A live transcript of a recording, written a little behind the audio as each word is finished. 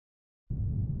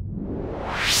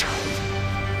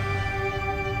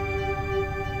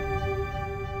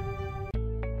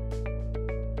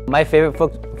My favorite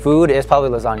food is probably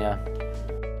lasagna.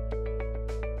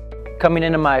 Coming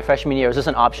into my freshman year, it was just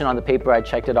an option on the paper. I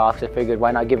checked it off, so I figured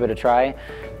why not give it a try,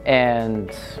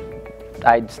 and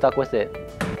I stuck with it.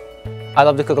 I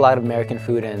love to cook a lot of American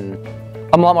food, and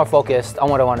I'm a lot more focused on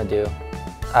what I want to do.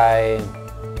 I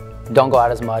don't go out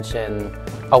as much, and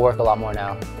I work a lot more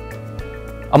now.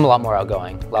 I'm a lot more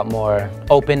outgoing, a lot more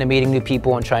open to meeting new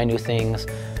people and trying new things,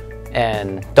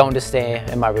 and don't just stay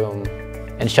in my room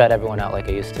and shut everyone out like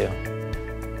I used to.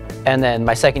 And then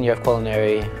my second year of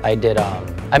culinary, I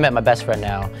met my best friend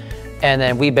now, and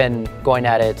then we've been going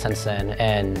at it since then,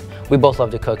 and we both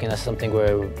love to cook, and that's something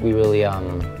where we really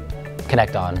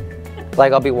connect on.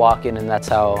 Like, I'll be walking, and that's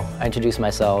how I introduce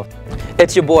myself.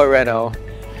 It's Yaboi Reno.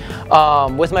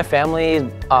 With my family,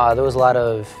 there was a lot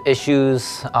of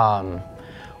issues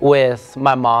with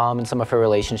my mom and some of her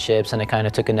relationships, and it kind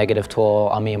of took a negative toll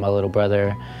on me and my little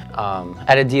brother. I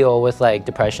had to deal with like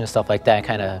depression and stuff like that, and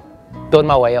kind of build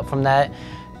my way up from that.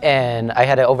 And I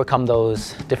had to overcome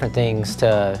those different things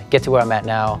to get to where I'm at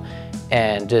now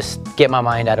and just get my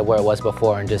mind out of where it was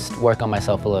before and just work on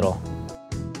myself a little.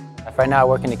 Right now I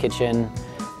work in the kitchen,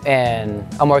 and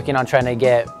I'm working on trying to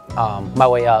get my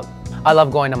way up. I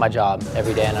love going to my job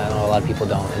every day, and I know a lot of people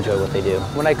don't enjoy what they do.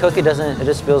 When I cook, it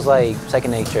just feels like second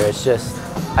nature. It's just,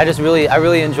 I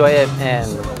really enjoy it, and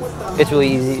it's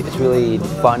really easy. It's really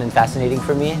fun and fascinating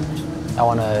for me. I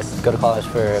want to go to college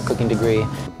for a cooking degree.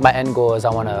 My end goal is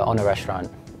I want to own a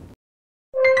restaurant.